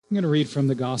I'm going to read from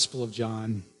the Gospel of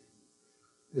John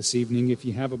this evening. If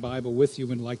you have a Bible with you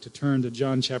and would like to turn to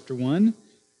John chapter 1,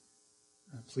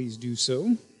 please do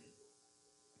so.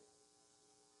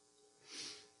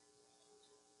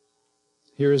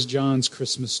 Here is John's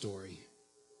Christmas story.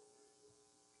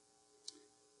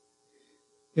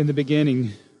 In the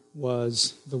beginning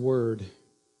was the Word,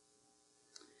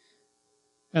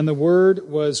 and the Word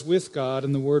was with God,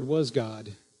 and the Word was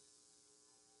God.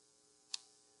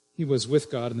 He was with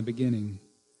God in the beginning.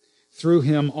 Through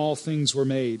him all things were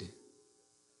made.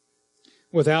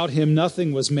 Without him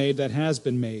nothing was made that has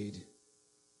been made.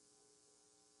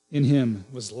 In him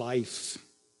was life,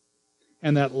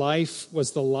 and that life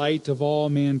was the light of all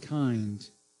mankind.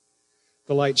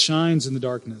 The light shines in the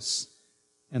darkness,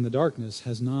 and the darkness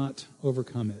has not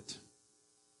overcome it.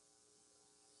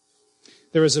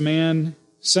 There was a man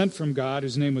sent from God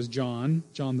whose name was John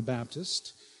the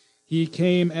Baptist. He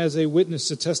came as a witness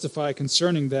to testify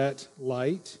concerning that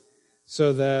light,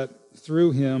 so that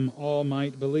through him all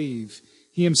might believe.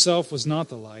 He himself was not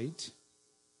the light.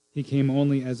 He came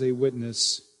only as a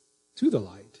witness to the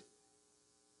light.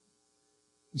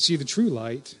 You see, the true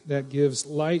light that gives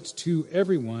light to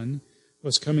everyone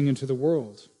was coming into the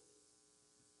world.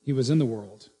 He was in the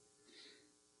world.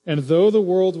 And though the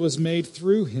world was made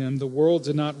through him, the world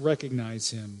did not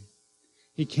recognize him.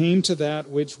 He came to that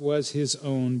which was his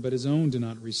own, but his own did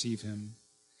not receive him.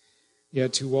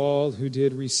 Yet to all who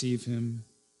did receive him,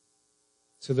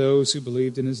 to those who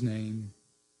believed in his name,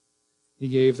 he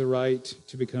gave the right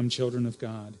to become children of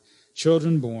God,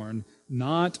 children born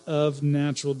not of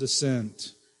natural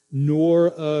descent, nor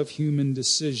of human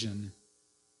decision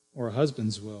or a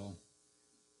husband's will,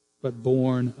 but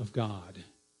born of God.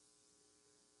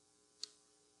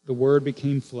 The Word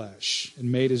became flesh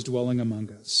and made his dwelling among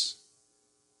us.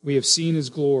 We have seen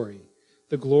his glory,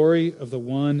 the glory of the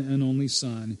one and only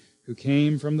Son, who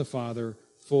came from the Father,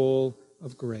 full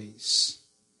of grace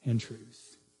and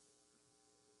truth.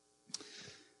 I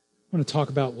want to talk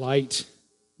about light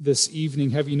this evening.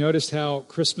 Have you noticed how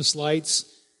Christmas lights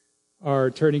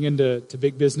are turning into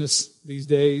big business these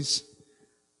days?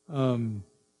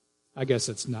 I guess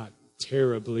it's not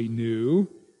terribly new,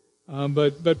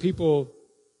 but people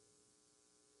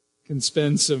can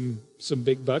spend some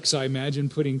big bucks, I imagine,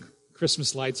 putting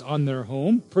Christmas lights on their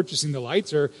home, purchasing the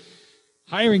lights, or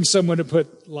hiring someone to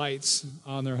put lights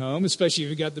on their home, especially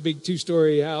if you've got the big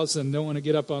 2-story house and don't want to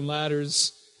get up on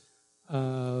ladders,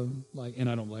 and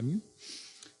I don't blame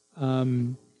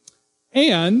you.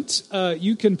 And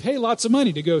you can pay lots of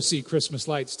money to go see Christmas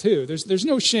lights too. There's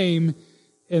no shame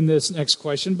in this next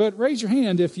question, but raise your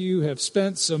hand if you have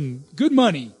spent some good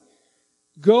money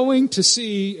going to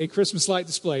see a Christmas light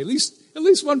display. At least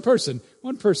one person.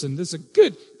 That's a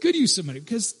good use of money,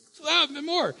 because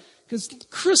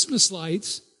Christmas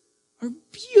lights are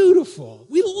beautiful.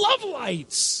 We love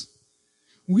lights.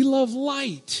 We love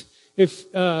light.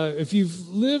 If you've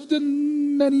lived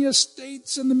in many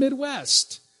estates in the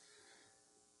Midwest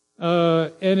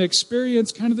and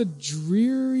experienced kind of the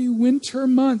dreary winter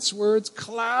months where it's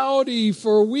cloudy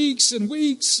for weeks and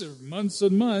weeks or months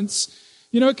and months,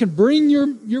 it can bring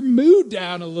your mood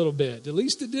down a little bit. At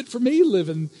least it did for me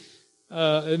living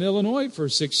in Illinois for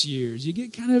 6 years. You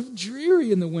get kind of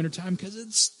dreary in the wintertime because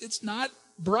it's not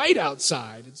bright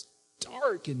outside. It's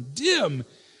dark and dim.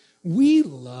 We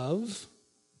love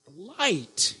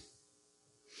light,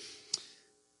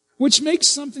 which makes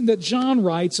something that John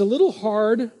writes a little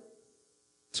hard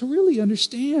to really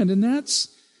understand. And that's,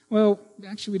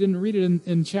 actually we didn't read it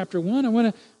in chapter 1. I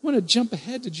want to jump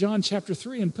ahead to John chapter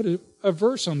 3 and put a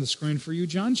verse on the screen for you.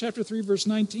 John chapter 3, verse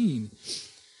 19.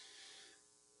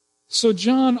 So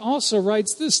John also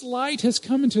writes, "This light has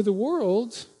come into the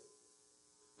world,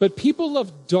 but people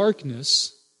love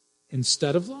darkness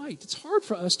instead of light." It's hard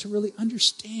for us to really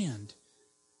understand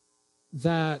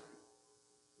that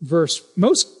verse.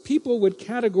 Most people would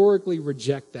categorically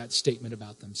reject that statement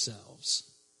about themselves.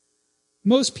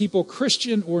 Most people,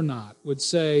 Christian or not, would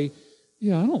say, I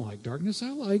don't like darkness, I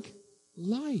like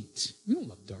light. We don't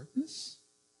love darkness.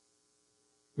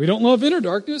 We don't love inner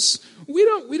darkness. We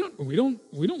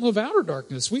don't love outer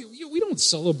darkness. We don't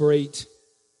celebrate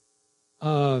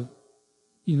the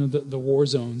war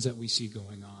zones that we see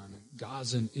going on,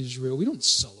 Gaza and Israel. We don't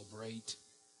celebrate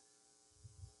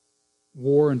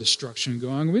war and destruction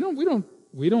going on.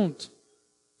 We don't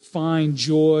find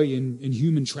joy in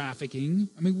human trafficking.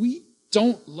 We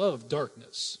don't love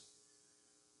darkness.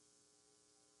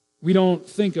 We don't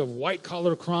think of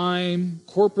white-collar crime,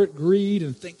 corporate greed,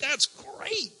 and think that's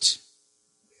great.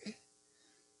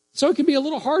 So it can be a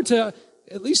little hard to,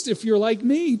 at least if you're like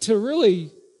me, to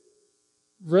really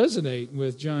resonate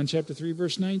with John chapter 3,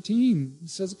 verse 19. It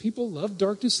says people love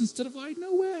darkness instead of light.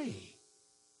 No way.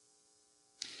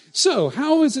 So,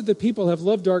 how is it that people have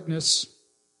loved darkness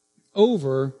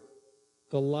over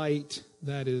the light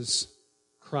that is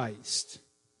Christ?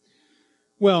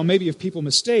 Well, maybe if people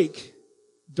mistake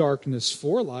darkness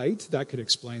for light, that could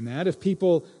explain that. If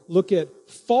people look at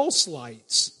false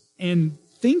lights and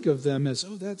think of them as,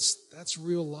 oh, that's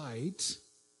real light,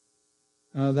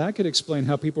 that could explain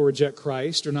how people reject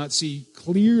Christ or not see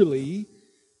clearly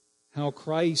how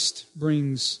Christ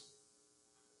brings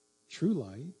true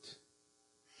light.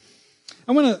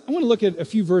 I want to look at a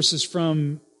few verses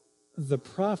from the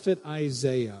prophet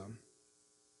Isaiah.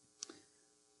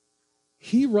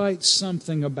 He writes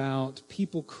something about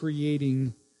people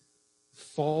creating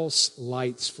false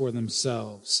lights for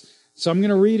themselves. So I'm going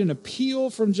to read an appeal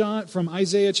from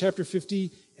Isaiah chapter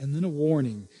 50 and then a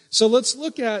warning. So let's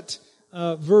look at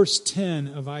verse 10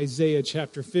 of Isaiah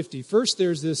chapter 50. First,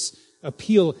 there's this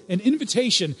appeal, an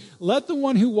invitation. Let the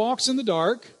one who walks in the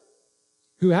dark,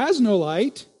 who has no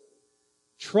light,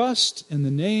 trust in the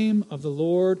name of the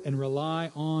Lord and rely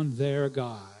on their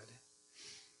God.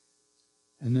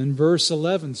 And then verse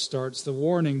 11 starts the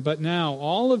warning. But now,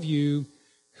 all of you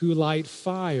who light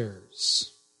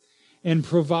fires and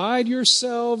provide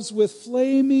yourselves with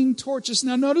flaming torches.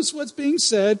 Now notice what's being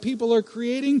said. People are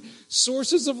creating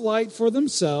sources of light for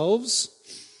themselves.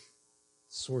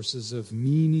 Sources of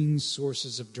meaning,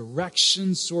 sources of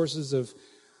direction, sources of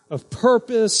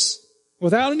purpose,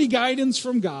 without any guidance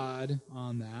from God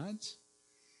on that.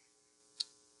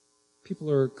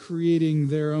 People are creating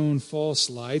their own false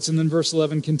lights. And then verse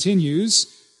 11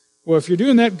 continues, well, if you're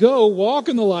doing that, go, walk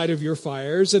in the light of your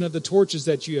fires and of the torches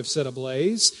that you have set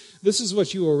ablaze. This is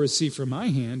what you will receive from my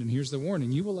hand. And here's the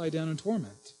warning. You will lie down in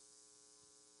torment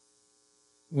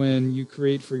when you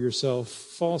create for yourself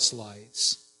false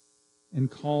lights and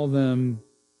call them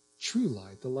true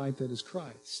light, the light that is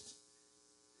Christ.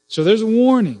 So there's a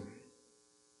warning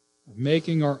of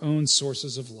making our own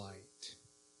sources of light.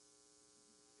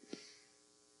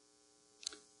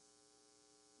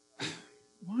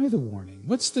 Why the warning?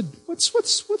 What's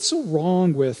so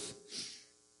wrong with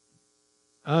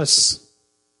us,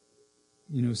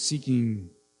 seeking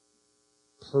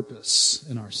purpose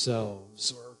in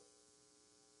ourselves? Or,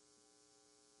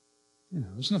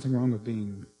 there's nothing wrong with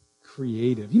being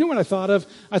creative. You know what I thought of?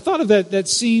 I thought of that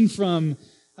scene from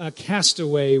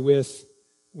Castaway with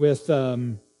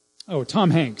Tom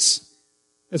Hanks.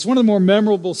 It's one of the more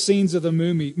memorable scenes of the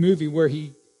movie where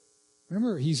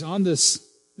he's on this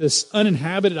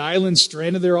uninhabited island,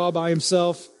 stranded there all by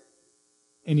himself,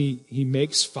 and he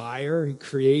makes fire.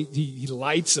 He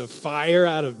lights a fire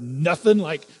out of nothing,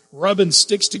 like rubbing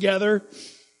sticks together.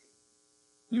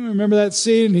 You remember that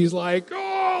scene? And he's like,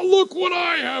 "Oh, look what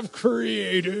I have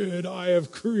created! I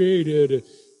have created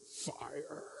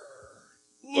fire.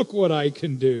 Look what I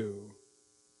can do."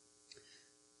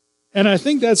 And I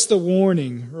think that's the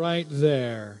warning right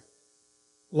there.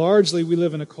 Largely, we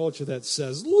live in a culture that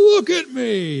says, "Look at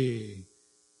me!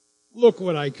 Look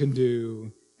what I can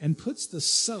do," and puts the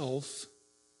self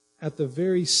at the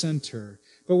very center.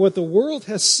 But what the world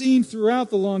has seen throughout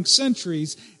the long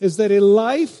centuries is that a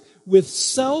life with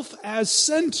self as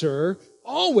center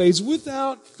always,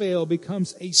 without fail,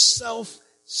 becomes a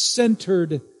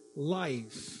self-centered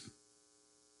life.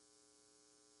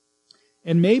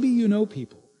 And maybe you know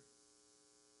people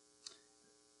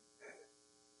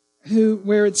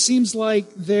where it seems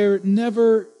like there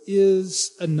never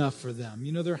is enough for them.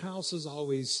 Their house is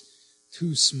always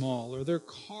too small, or their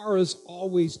car is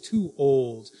always too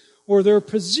old, or their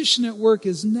position at work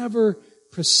is never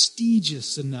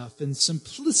prestigious enough, and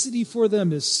simplicity for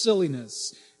them is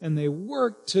silliness, and they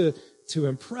work to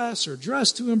impress, or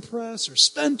dress to impress, or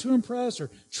spend to impress,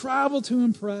 or travel to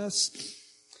impress.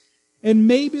 And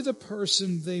maybe the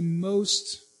person they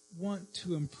most want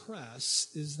to impress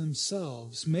is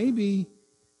themselves. Maybe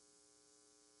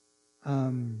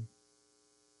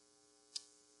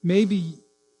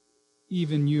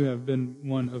even you have been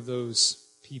one of those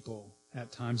people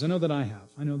at times. I know that I have.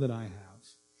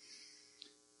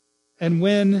 And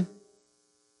when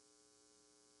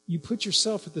you put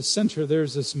yourself at the center,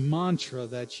 there's this mantra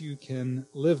that you can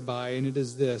live by, and it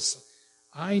is this: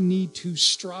 I need to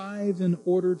strive in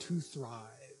order to thrive.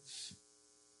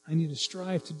 I need to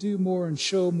strive to do more and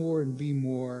show more and be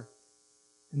more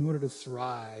in order to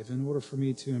thrive, in order for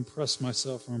me to impress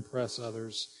myself or impress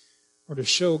others, or to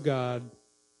show God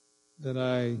that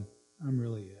I'm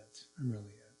really it. I'm really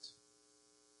it.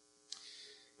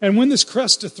 And when this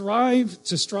quest to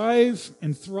strive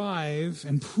and thrive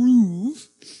and prove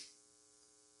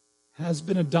has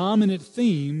been a dominant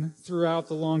theme throughout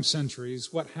the long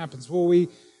centuries. What happens? Well,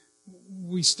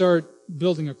 we start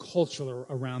building a culture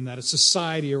around that, a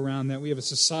society around that. We have a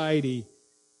society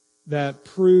that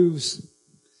proves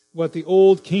what the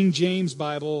old King James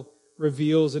Bible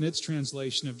reveals in its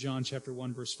translation of John chapter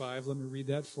 1, verse 5. Let me read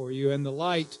that for you. And the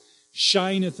light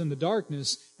shineth in the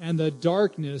darkness, and the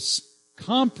darkness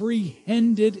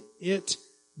comprehended it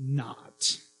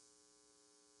not.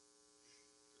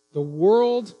 The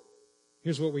world,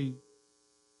 here's what we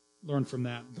learn from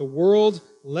that. The world,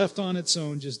 left on its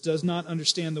own, just does not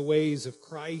understand the ways of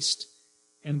Christ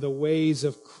and the ways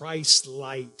of Christ's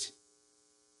light.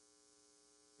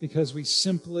 Because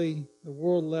the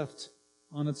world left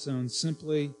on its own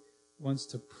simply wants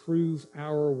to prove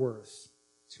our worth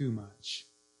too much.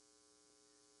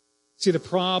 See, the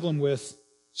problem with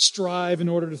strive in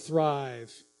order to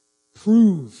thrive,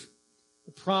 prove,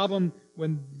 the problem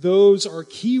when those are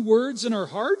key words in our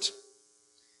heart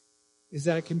is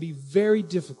that it can be very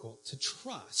difficult to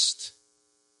trust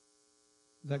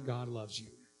that God loves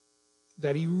you,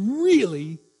 that He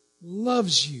really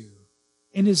loves you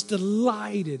and is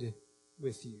delighted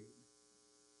with you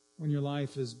when your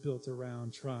life is built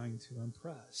around trying to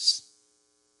impress.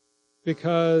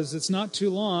 Because it's not too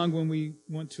long when we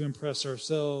want to impress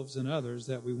ourselves and others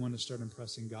that we want to start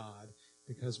impressing God,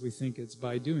 because we think it's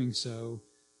by doing so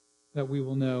that we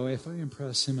will know, if I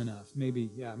impress Him enough, maybe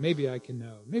I can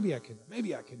know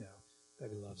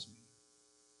that He loves me.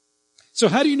 So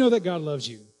how do you know that God loves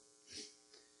you?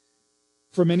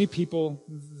 For many people,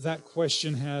 that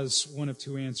question has one of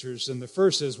two answers. And the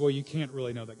first is, well, you can't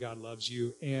really know that God loves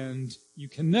you, and you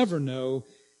can never know.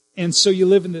 And so you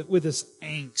live with this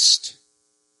angst,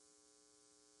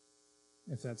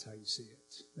 if that's how you see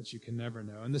it, that you can never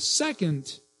know. And the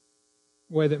second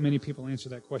way that many people answer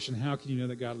that question, how can you know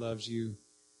that God loves you,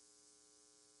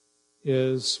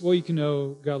 is, well, you can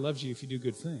know God loves you if you do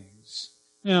good things.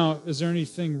 Now, is there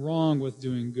anything wrong with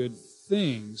doing good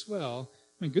things? Well,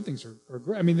 good things are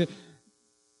great.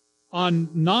 On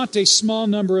not a small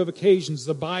number of occasions,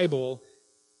 the Bible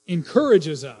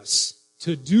encourages us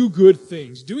to do good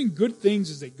things. Doing good things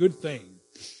is a good thing.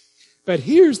 But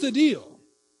here's the deal.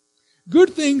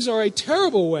 Good things are a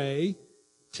terrible way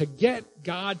to get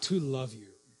God to love you.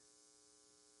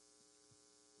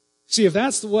 See, if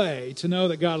that's the way to know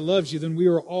that God loves you, then we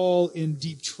are all in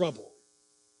deep trouble.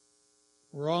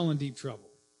 We're all in deep trouble.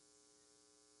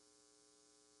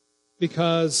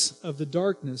 Because of the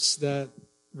darkness that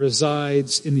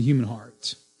resides in the human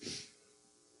heart.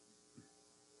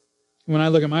 When I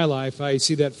look at my life, I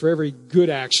see that for every good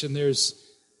action, there's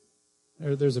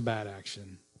a bad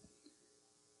action.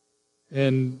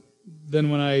 And then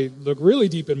when I look really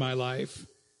deep in my life,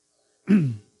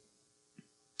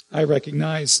 I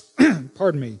recognize,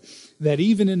 that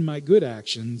even in my good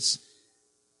actions,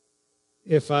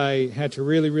 if I had to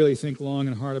really, really think long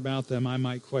and hard about them, I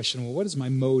might question, well, what is my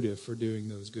motive for doing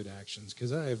those good actions?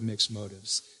 Because I have mixed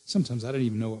motives. Sometimes I don't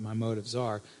even know what my motives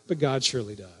are, but God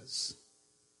surely does.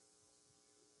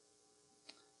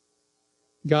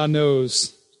 God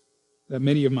knows that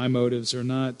many of my motives are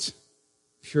not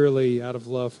purely out of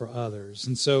love for others.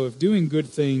 And so if doing good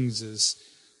things is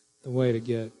the way to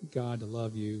get God to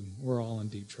love you, we're all in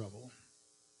deep trouble.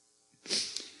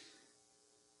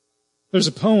 There's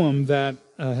a poem that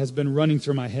has been running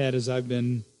through my head as I've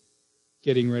been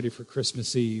getting ready for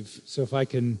Christmas Eve. So if I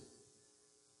can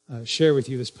share with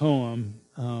you this poem.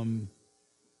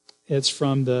 It's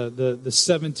from the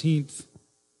 17th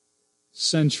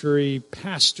century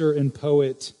pastor and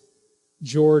poet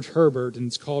George Herbert, and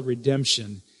it's called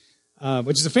Redemption,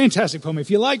 which is a fantastic poem.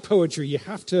 If you like poetry, you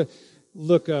have to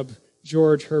look up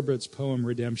George Herbert's poem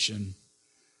Redemption.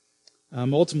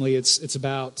 Ultimately, it's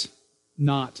about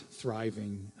not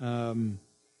thriving.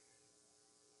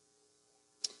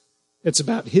 It's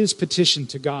about his petition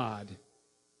to God.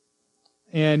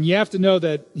 And you have to know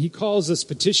that he calls this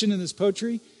petition in this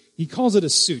poetry, he calls it a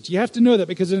suit. You have to know that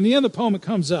because in the end of the poem it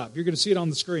comes up. You're going to see it on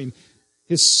the screen.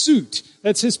 His suit,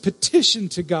 that's his petition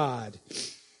to God.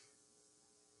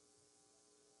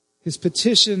 His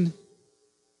petition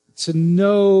to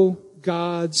know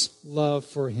God's love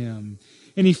for him.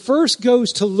 And he first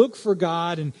goes to look for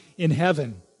God in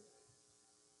heaven,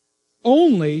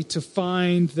 only to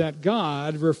find that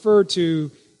God, referred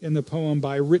to in the poem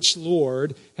by Rich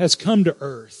Lord, has come to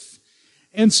earth.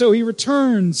 And so he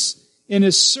returns in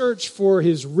his search for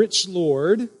his rich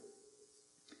Lord,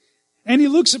 and he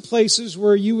looks at places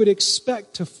where you would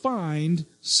expect to find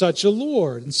such a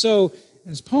Lord. And so, in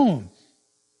his poem,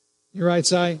 he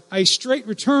writes, I straight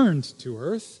returned to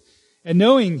earth, And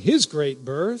knowing his great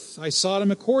birth, I sought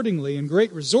him accordingly in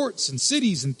great resorts and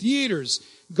cities and theaters,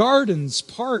 gardens,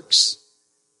 parks,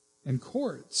 and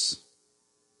courts.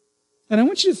 And I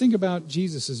want you to think about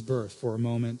Jesus' birth for a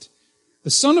moment. The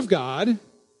Son of God,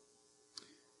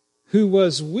 who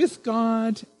was with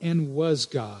God and was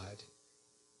God,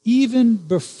 even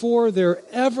before there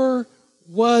ever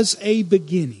was a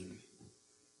beginning.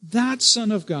 That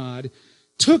Son of God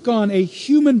took on a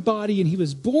human body and he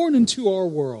was born into our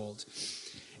world.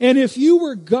 And if you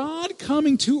were God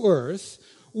coming to earth,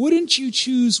 wouldn't you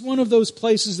choose one of those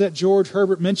places that George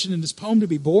Herbert mentioned in his poem to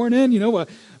be born in? You know,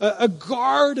 a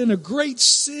garden, a great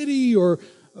city, or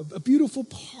a beautiful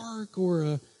park, or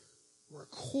a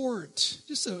court,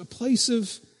 just a place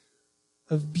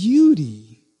of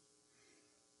beauty.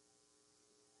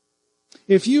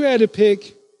 If you had to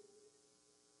pick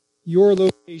your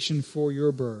location for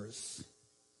your birth,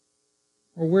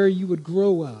 or where you would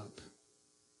grow up,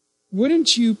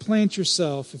 wouldn't you plant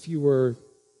yourself, if you were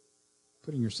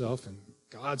putting yourself in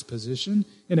God's position,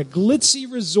 in a glitzy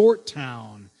resort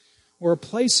town or a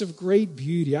place of great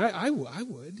beauty? I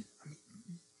would.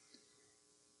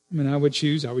 I would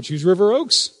choose River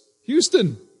Oaks,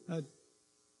 Houston. A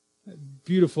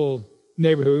beautiful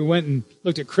neighborhood. We went and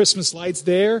looked at Christmas lights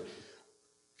there a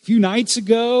few nights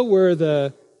ago, where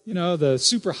the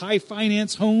super high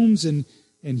finance homes in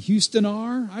Houston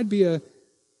are.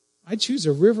 I'd choose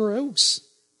a River Oaks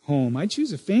home. I'd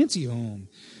choose a fancy home.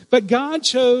 But God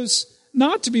chose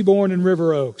not to be born in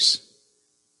River Oaks,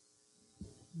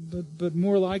 but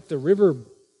more like the river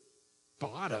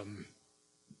bottom.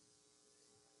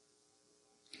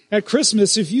 At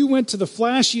Christmas, if you went to the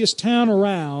flashiest town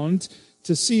around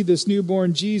to see this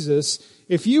newborn Jesus,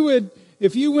 if you went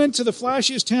to the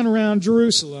flashiest town around,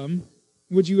 Jerusalem,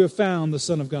 would you have found the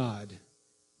Son of God?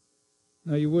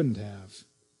 No, you wouldn't have.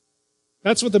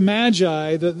 That's what the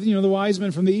Magi, the wise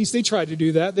men from the east, they tried to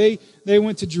do that. They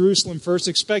went to Jerusalem first,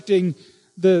 expecting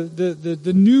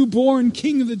the newborn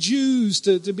King of the Jews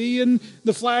to be in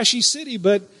the flashy city,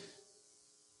 but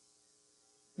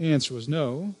the answer was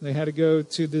no. They had to go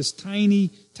to this tiny,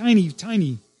 tiny,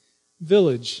 tiny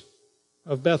village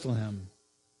of Bethlehem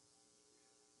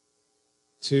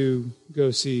to go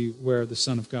see where the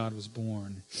Son of God was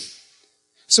born.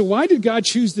 So why did God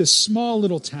choose this small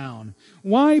little town?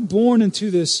 Why born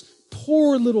into this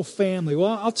poor little family?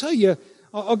 Well, I'll tell you,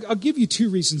 I'll give you two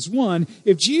reasons. One,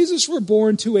 if Jesus were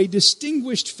born to a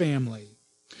distinguished family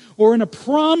or in a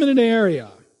prominent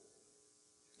area,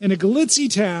 in a glitzy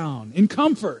town, in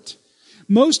comfort,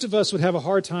 most of us would have a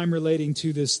hard time relating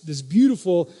to this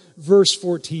beautiful verse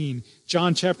 14.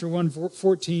 John chapter 1,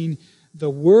 14, the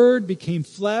Word became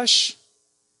flesh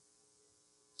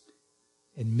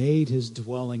and made his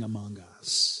dwelling among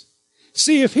us.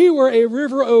 See, if he were a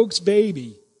River Oaks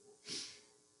baby,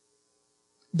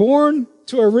 born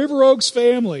to a River Oaks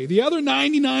family, the other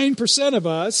 99% of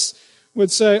us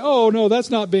would say, oh, no, that's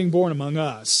not being born among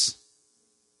us.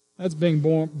 That's being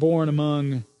born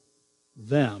among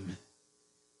them.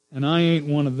 And I ain't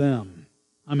one of them.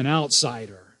 I'm an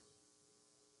outsider.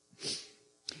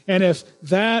 And if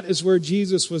that is where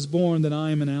Jesus was born, then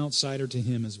I am an outsider to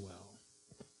him as well.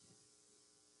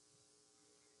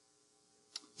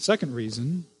 Second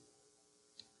reason,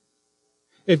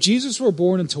 if Jesus were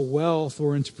born into wealth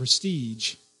or into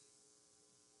prestige,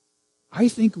 I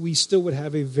think we still would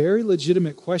have a very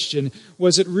legitimate question.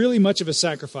 Was it really much of a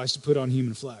sacrifice to put on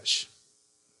human flesh?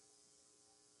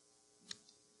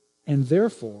 And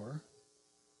therefore,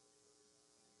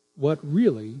 what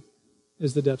really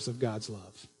is the depths of God's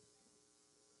love?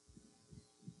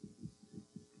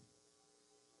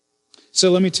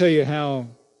 So let me tell you how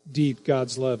deep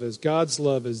God's love is. God's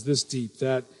love is this deep,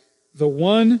 that the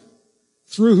one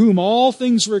through whom all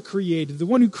things were created, the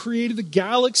one who created the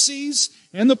galaxies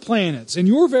and the planets and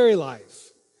your very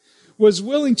life, was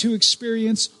willing to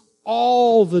experience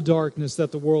all the darkness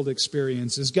that the world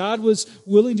experiences. God was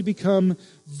willing to become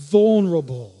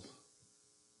vulnerable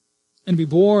and be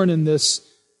born in this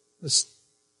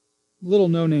little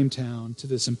no-name town to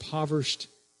this impoverished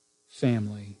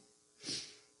family.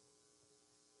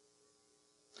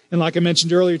 And like I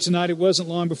mentioned earlier tonight, it wasn't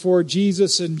long before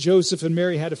Jesus and Joseph and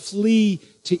Mary had to flee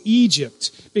to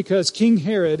Egypt because King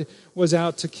Herod was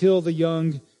out to kill the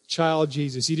young child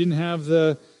Jesus. He didn't have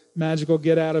the magical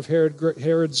get out of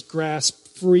Herod's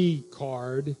grasp free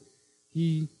card.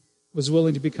 He was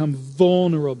willing to become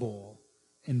vulnerable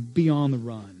and be on the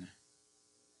run.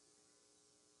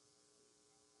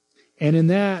 And in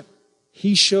that,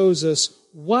 he shows us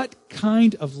what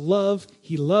kind of love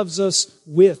he loves us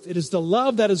with. It is the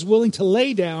love that is willing to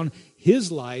lay down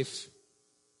his life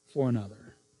for another.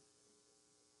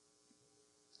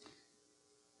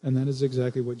 And that is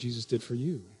exactly what Jesus did for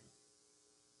you.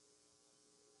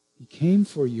 He came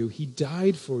for you. He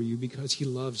died for you because he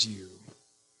loves you.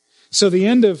 So the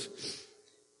end of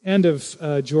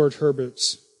George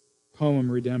Herbert's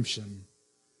poem, Redemption.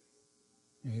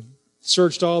 He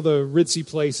searched all the ritzy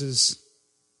places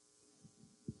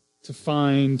to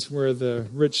find where the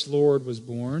rich Lord was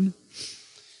born.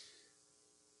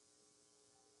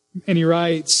 And he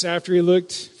writes, after he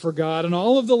looked for God in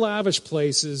all of the lavish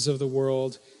places of the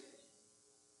world,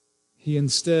 he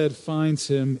instead finds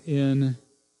him in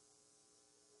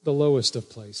the lowest of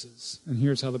places. And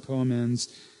here's how the poem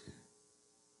ends.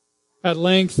 At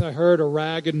length I heard a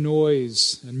ragged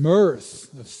noise and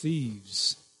mirth of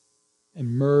thieves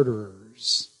and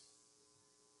murderers.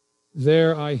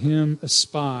 There I him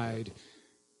espied,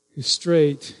 who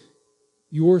straight,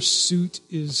 your suit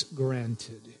is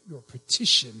granted, your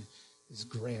petition is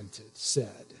granted,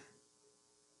 said.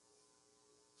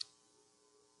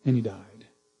 And he died.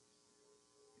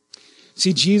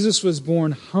 See, Jesus was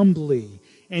born humbly,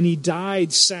 and he died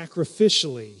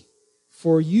sacrificially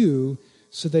for you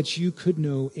so that you could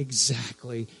know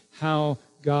exactly how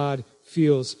God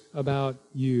feels about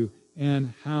you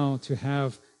and how to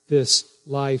have this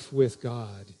life with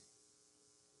God.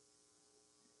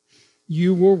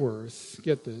 You were worth,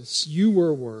 get this, you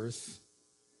were worth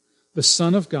the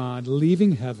Son of God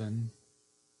leaving heaven,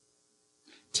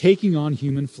 taking on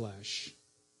human flesh,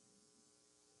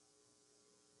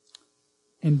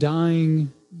 and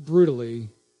dying brutally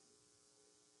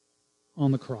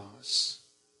on the cross.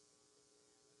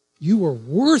 You were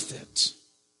worth it.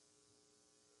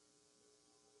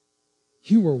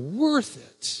 You were worth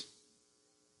it.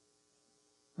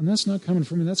 And that's not coming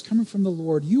from me, that's coming from the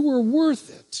Lord. You were worth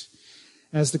it.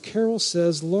 As the carol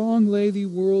says, long lay the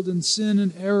world in sin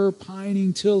and error,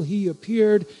 pining till he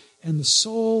appeared, and the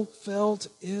soul felt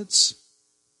its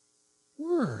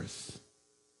worth.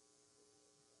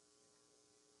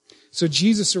 So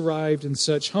Jesus arrived in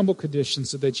such humble condition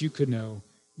so that you could know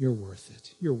you're worth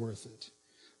it. You're worth it.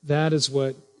 That is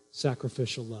what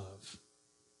sacrificial love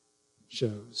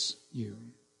shows you.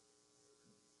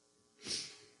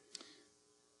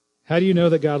 How do you know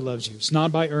that God loves you? It's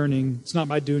not by earning. It's not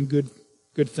by doing good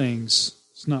things.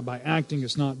 It's not by acting.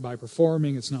 It's not by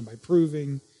performing. It's not by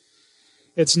proving.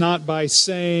 It's not by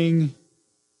saying,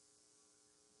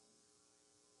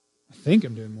 I think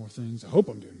I'm doing more things. I hope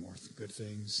I'm doing more good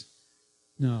things.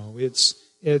 No,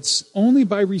 it's only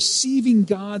by receiving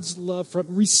God's love from,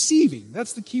 receiving,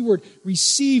 that's the key word,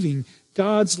 receiving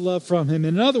God's love from him.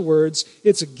 In other words,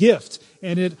 it's a gift,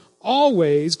 and it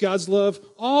always, God's love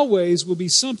always will be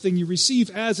something you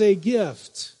receive as a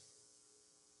gift.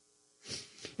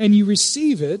 And you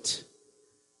receive it,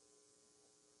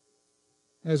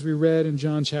 as we read in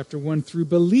John chapter 1, through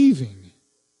believing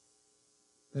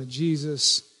that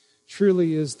Jesus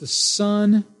truly is the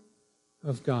Son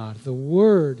of God, the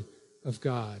Word of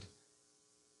God.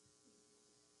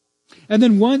 And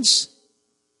then once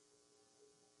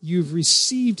you've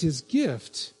received his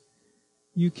gift,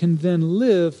 you can then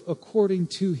live according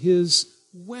to his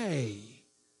way.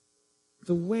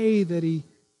 The way that he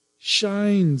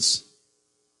shines,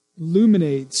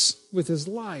 illuminates with his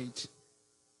light.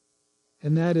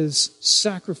 And that is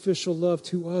sacrificial love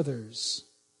to others.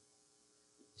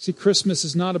 See, Christmas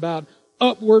is not about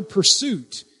upward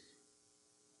pursuit,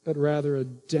 but rather a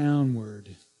downward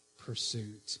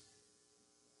pursuit.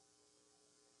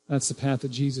 That's the path that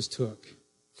Jesus took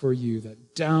for you,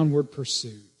 that downward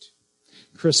pursuit.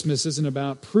 Christmas isn't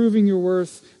about proving your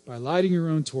worth by lighting your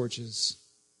own torches,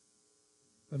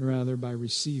 but rather by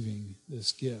receiving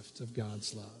this gift of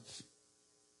God's love.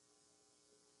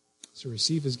 So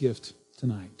receive his gift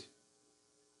tonight.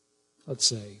 Let's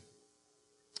say,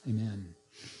 amen.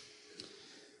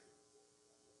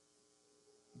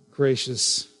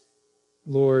 Gracious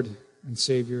Lord and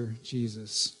Savior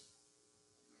Jesus,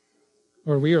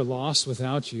 Lord, we are lost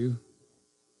without you.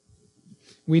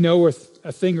 We know a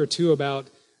thing or two about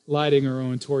lighting our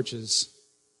own torches,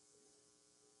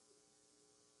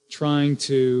 trying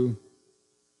to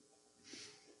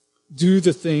do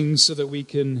the things so that we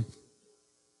can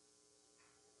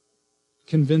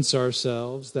convince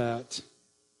ourselves that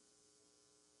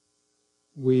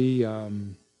we're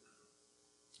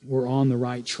on the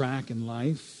right track in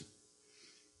life,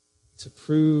 to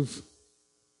prove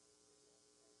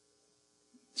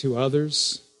to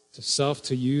others, to self,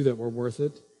 to you, that we're worth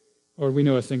it. Or we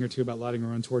know a thing or two about lighting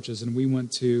our own torches, and we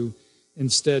want to,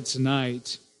 instead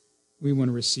tonight, we want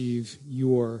to receive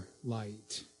your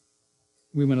light.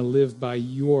 We want to live by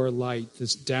your light,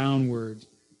 this downward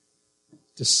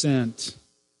descent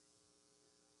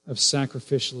of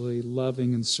sacrificially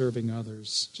loving and serving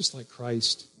others, just like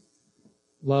Christ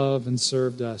loved and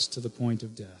served us to the point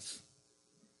of death.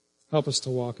 Help us to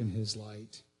walk in his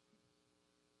light.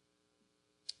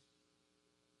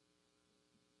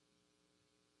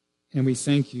 And we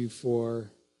thank you for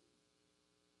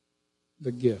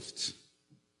the gift,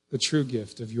 the true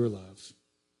gift of your love.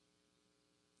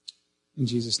 In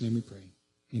Jesus' name we pray.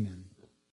 Amen.